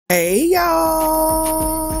Hey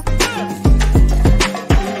y'all.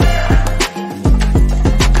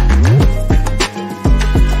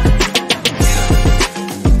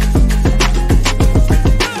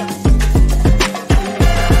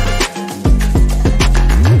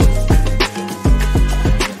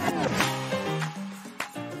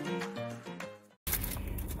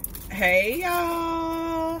 Hey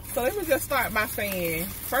y'all. So let me just start by saying,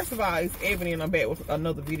 first of all, it's Ebbie and I'm back with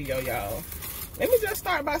another video, y'all. Let me just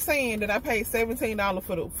start by saying that I paid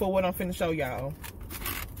 $17 for what I'm finna show y'all.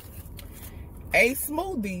 A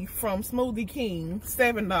smoothie from Smoothie King,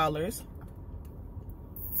 $7.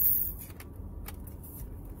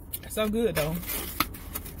 So good though.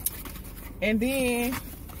 And then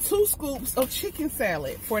 2 scoops of chicken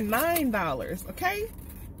salad for $9, okay?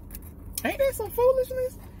 Ain't that some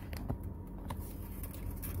foolishness?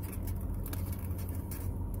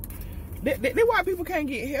 That's why people can't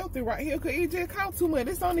get healthy right here, because it just costs too much.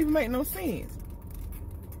 This don't even make no sense.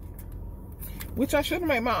 Which I should have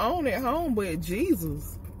made my own at home, but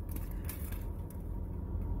Jesus.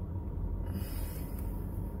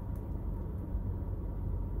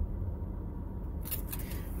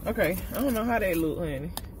 Okay, I don't know how that look,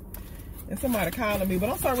 honey. And somebody calling me,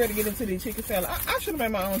 but I'm so ready to get into the chicken salad. I should have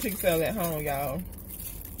made my own chicken salad at home, y'all.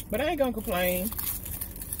 But I ain't gonna complain.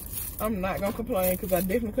 I'm not gonna complain because I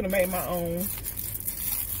definitely could have made my own.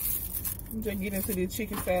 Just get into this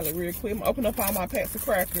chicken salad real quick. I'm gonna open up all my packs of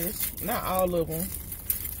crackers. Not all of them.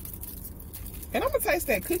 And I'm gonna taste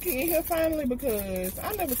that cookie in here finally because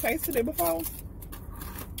I never tasted it before.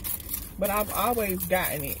 But I've always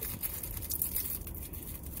gotten it.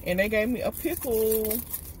 And they gave me a pickle.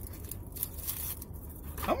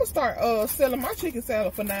 I'm gonna start selling my chicken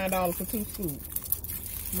salad for $9 for 2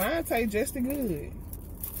 scoops. Mine tastes just as good.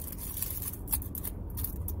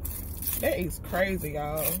 That is crazy,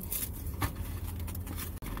 y'all.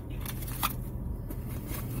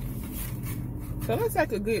 So let's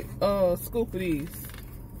take a good scoop of these.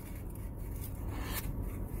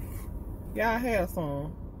 Y'all have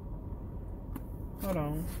some. Hold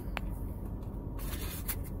on.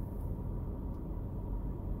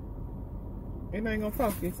 It ain't gonna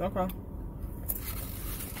focus. Okay.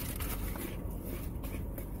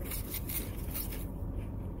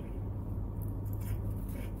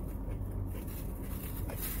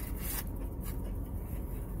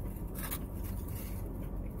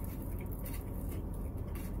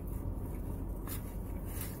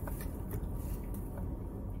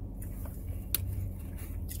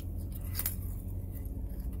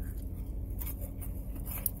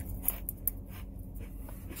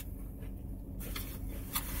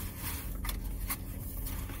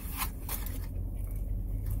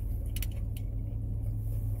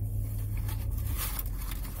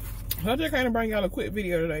 I just kind of bring y'all a quick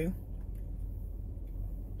video today.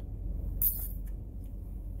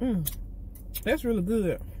 That's really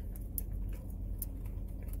good.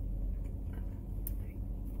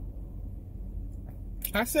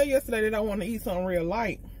 I said yesterday that I want to eat something real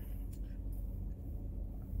light.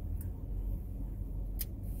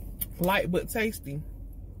 Light but tasty.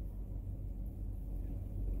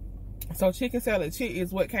 So chicken salad chick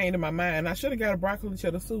is what came to my mind. I should have got a broccoli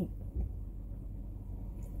cheddar soup.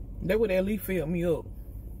 That would at least fill me up.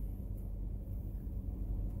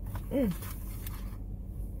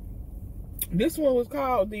 This one was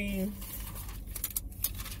called the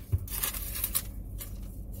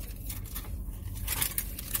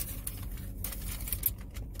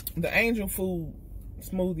angel food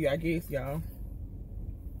smoothie, I guess, y'all.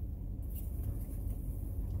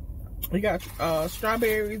 We got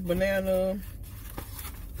strawberries, banana,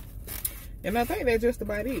 and I think that's just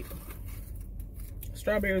about it.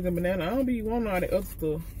 Strawberries and banana. I don't be wanting all the other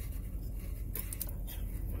stuff.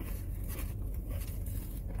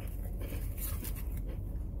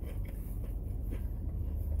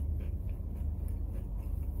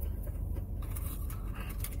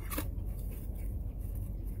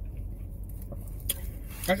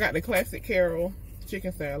 I got the classic Carol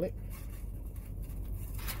chicken salad.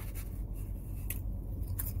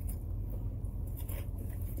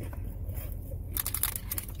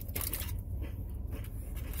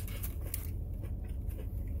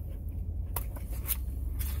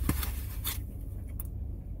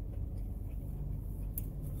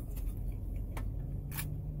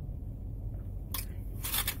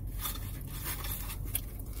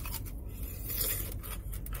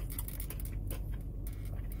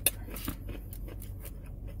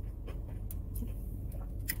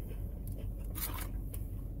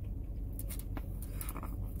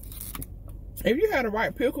 If you had the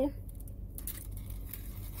right pickle,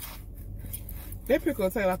 that pickle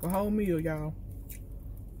will taste like a whole meal, y'all.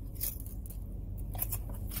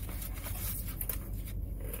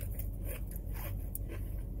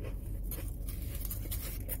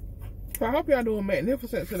 So I hope y'all doing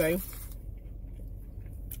magnificent today.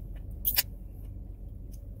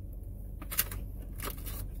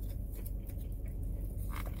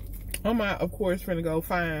 I'm out, of course, finna go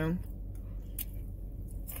find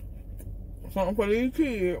something for these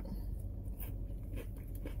kids.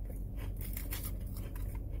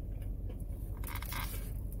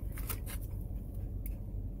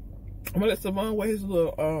 I'm gonna let Savon wear his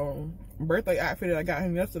little birthday outfit that I got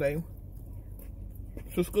him yesterday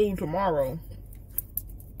to school tomorrow.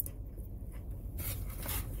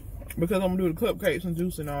 Because I'm gonna do the cupcakes and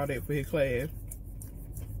juice and all that for his class.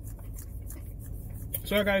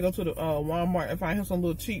 So I gotta go to the Walmart and find him some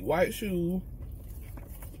little cheap white shoes.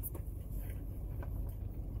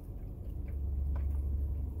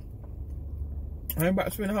 I ain't about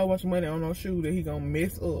to spend a whole bunch of money on no shoes that he gonna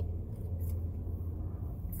mess up.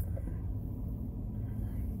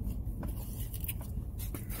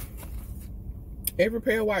 Every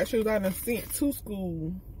pair of white shoes I done sent to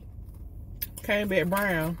school came back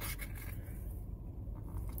brown.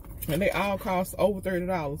 And they all cost over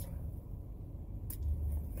 $30.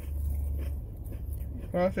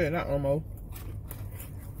 So I said, not no more.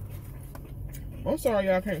 I'm sorry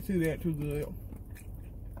y'all can't see that too good.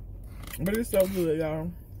 But it's so good,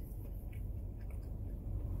 y'all.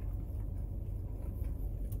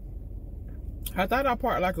 I thought I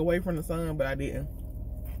parked like away from the sun, but I didn't.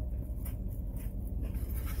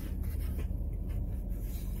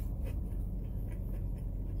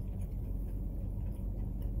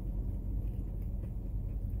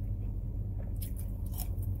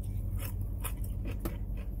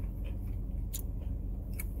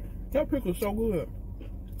 That pickle's so good.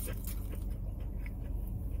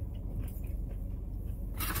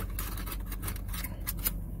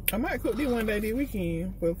 I might cook this one day this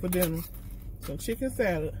weekend for dinner. Some chicken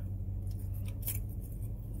salad.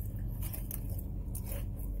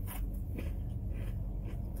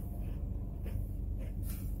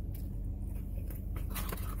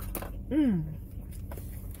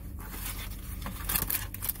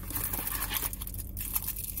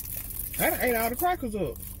 I done ate all the crackers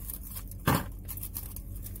up.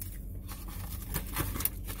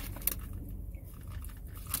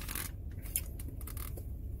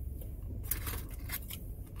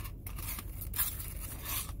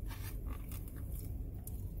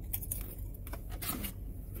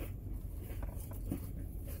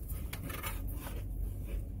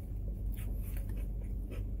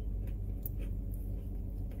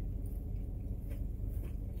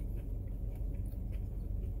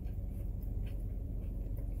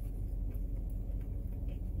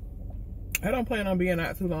 I don't plan on being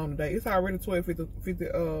out too long today. It's already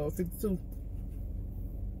 12:52.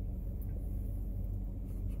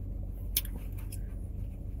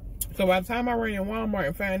 So by the time I run in Walmart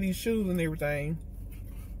and find these shoes and everything,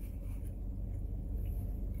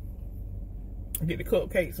 get the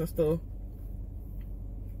cupcakes and stuff,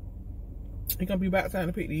 it's gonna be about time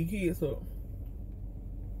to pick these kids up.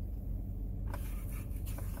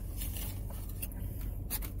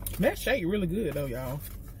 That shake really good though, y'all.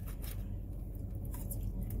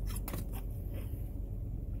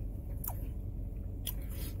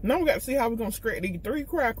 Now we got to see how we're going to scrape these 3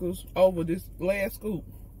 crackers over this last scoop.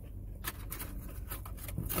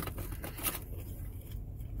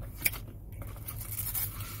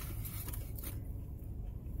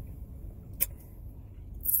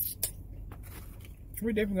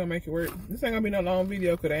 We're definitely going to make it work. This ain't going to be no long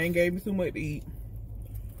video because they ain't gave me too much to eat.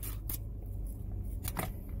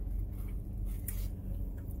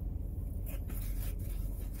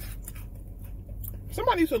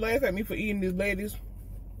 Somebody used to laugh at me for eating this lettuce.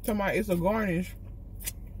 Talking about it's a garnish.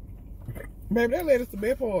 Baby, that lettuce the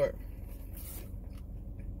best part.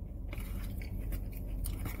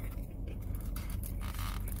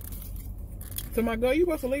 So my girl, you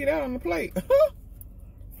supposed to leave that on the plate.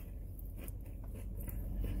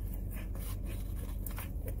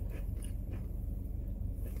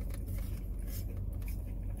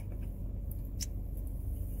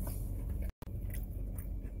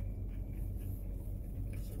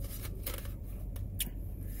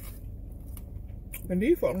 And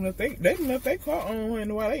these folks, they left their car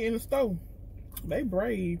on while they in the store. They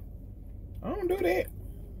brave. I don't do that.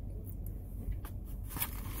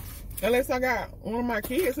 Unless I got one of my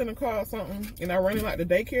kids in the car or something, and I run in like the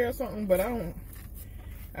daycare or something, but I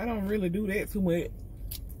don't really do that too much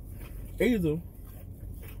either.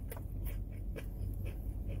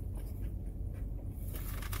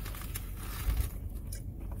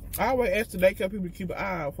 I always ask the daycare people to keep an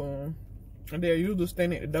eye out for them, and they'll usually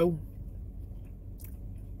stand at the door.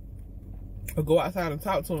 Or go outside and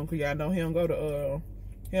talk to him, cause y'all know he don't go to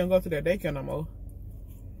that daycare no more.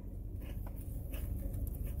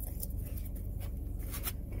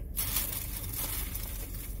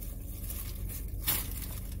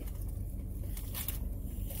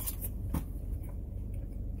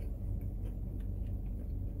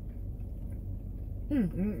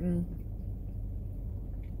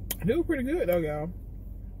 They were pretty good though, y'all.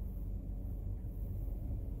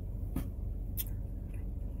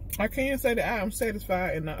 I can say that I am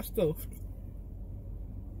satisfied and not stuffed.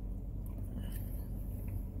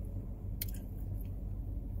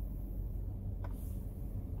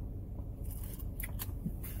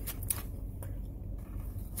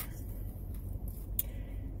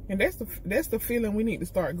 And that's the feeling we need to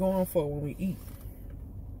start going for when we eat.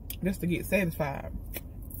 Just to get satisfied.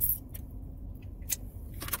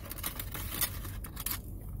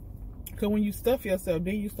 Because when you stuff yourself,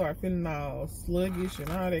 then you start feeling all sluggish and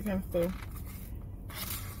all that kind of stuff.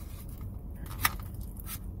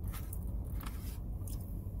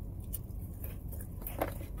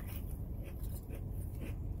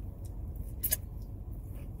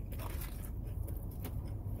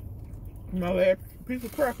 My last piece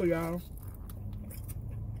of cracker, y'all.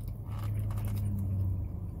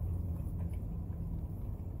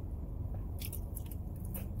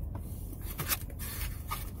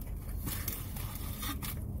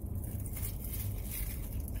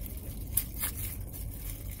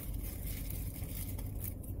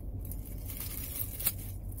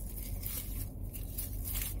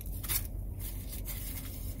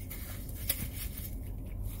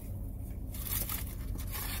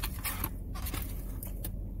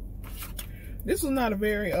 This was not a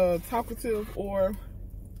very talkative or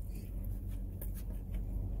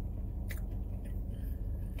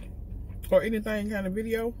anything kind of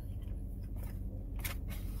video.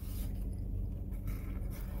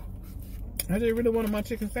 I just really wanted my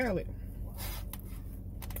chicken salad.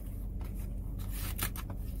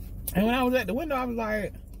 And when I was at the window, I was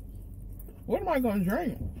like, what am I going to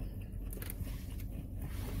drink?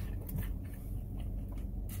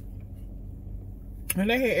 And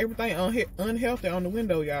they had everything unhealthy on the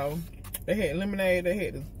window, y'all. They had lemonade, they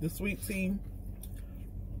had the sweet tea,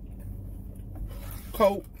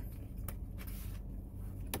 Coke.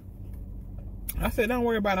 I said, don't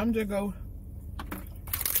worry about it, I'm just go.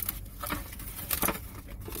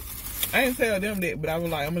 I didn't tell them that, but I was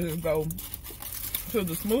like, I'm gonna just go to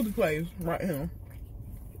the smoothie place right here.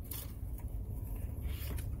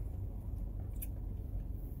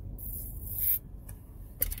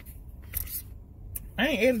 I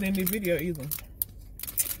ain't editing this video either.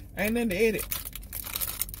 I ain't nothing to edit.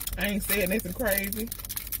 I ain't saying nothing crazy.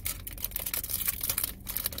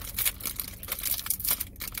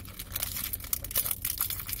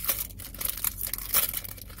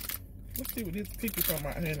 Let's see what this cookie from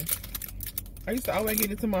out here. I used to always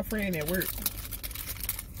get it to my friend at work.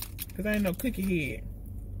 Cause I ain't no cookie head.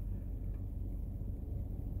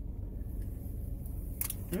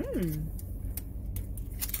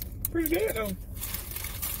 Pretty good though.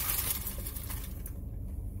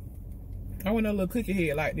 I want a little cookie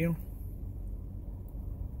head like them.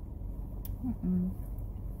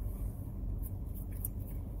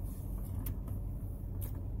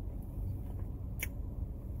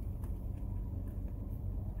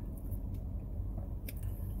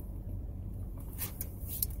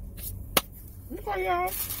 Okay,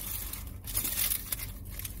 y'all.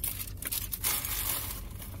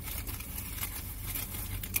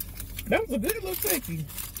 That was a good little cookie.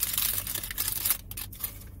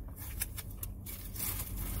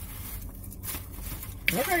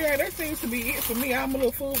 Okay, y'all, that seems to be it for me. I'm a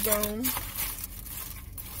little food gone.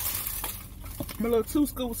 My little 2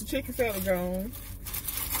 scoops of chicken salad gone.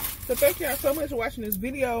 So thank y'all so much for watching this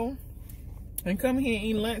video. And coming here and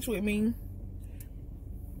eating lunch with me.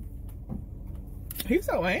 He's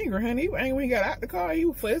so angry, honey. He was angry when he got out the car. He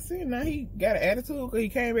was fussing. Now he got an attitude because he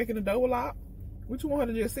came back and the door locked. What you want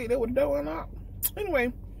her to just sit there with the door unlocked?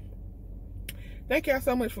 Anyway, thank y'all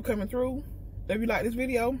so much for coming through. If you like this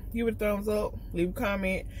video, give it a thumbs up, leave a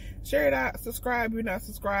comment, share it out, subscribe if you're not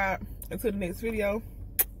subscribed. Until the next video,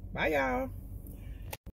 bye y'all.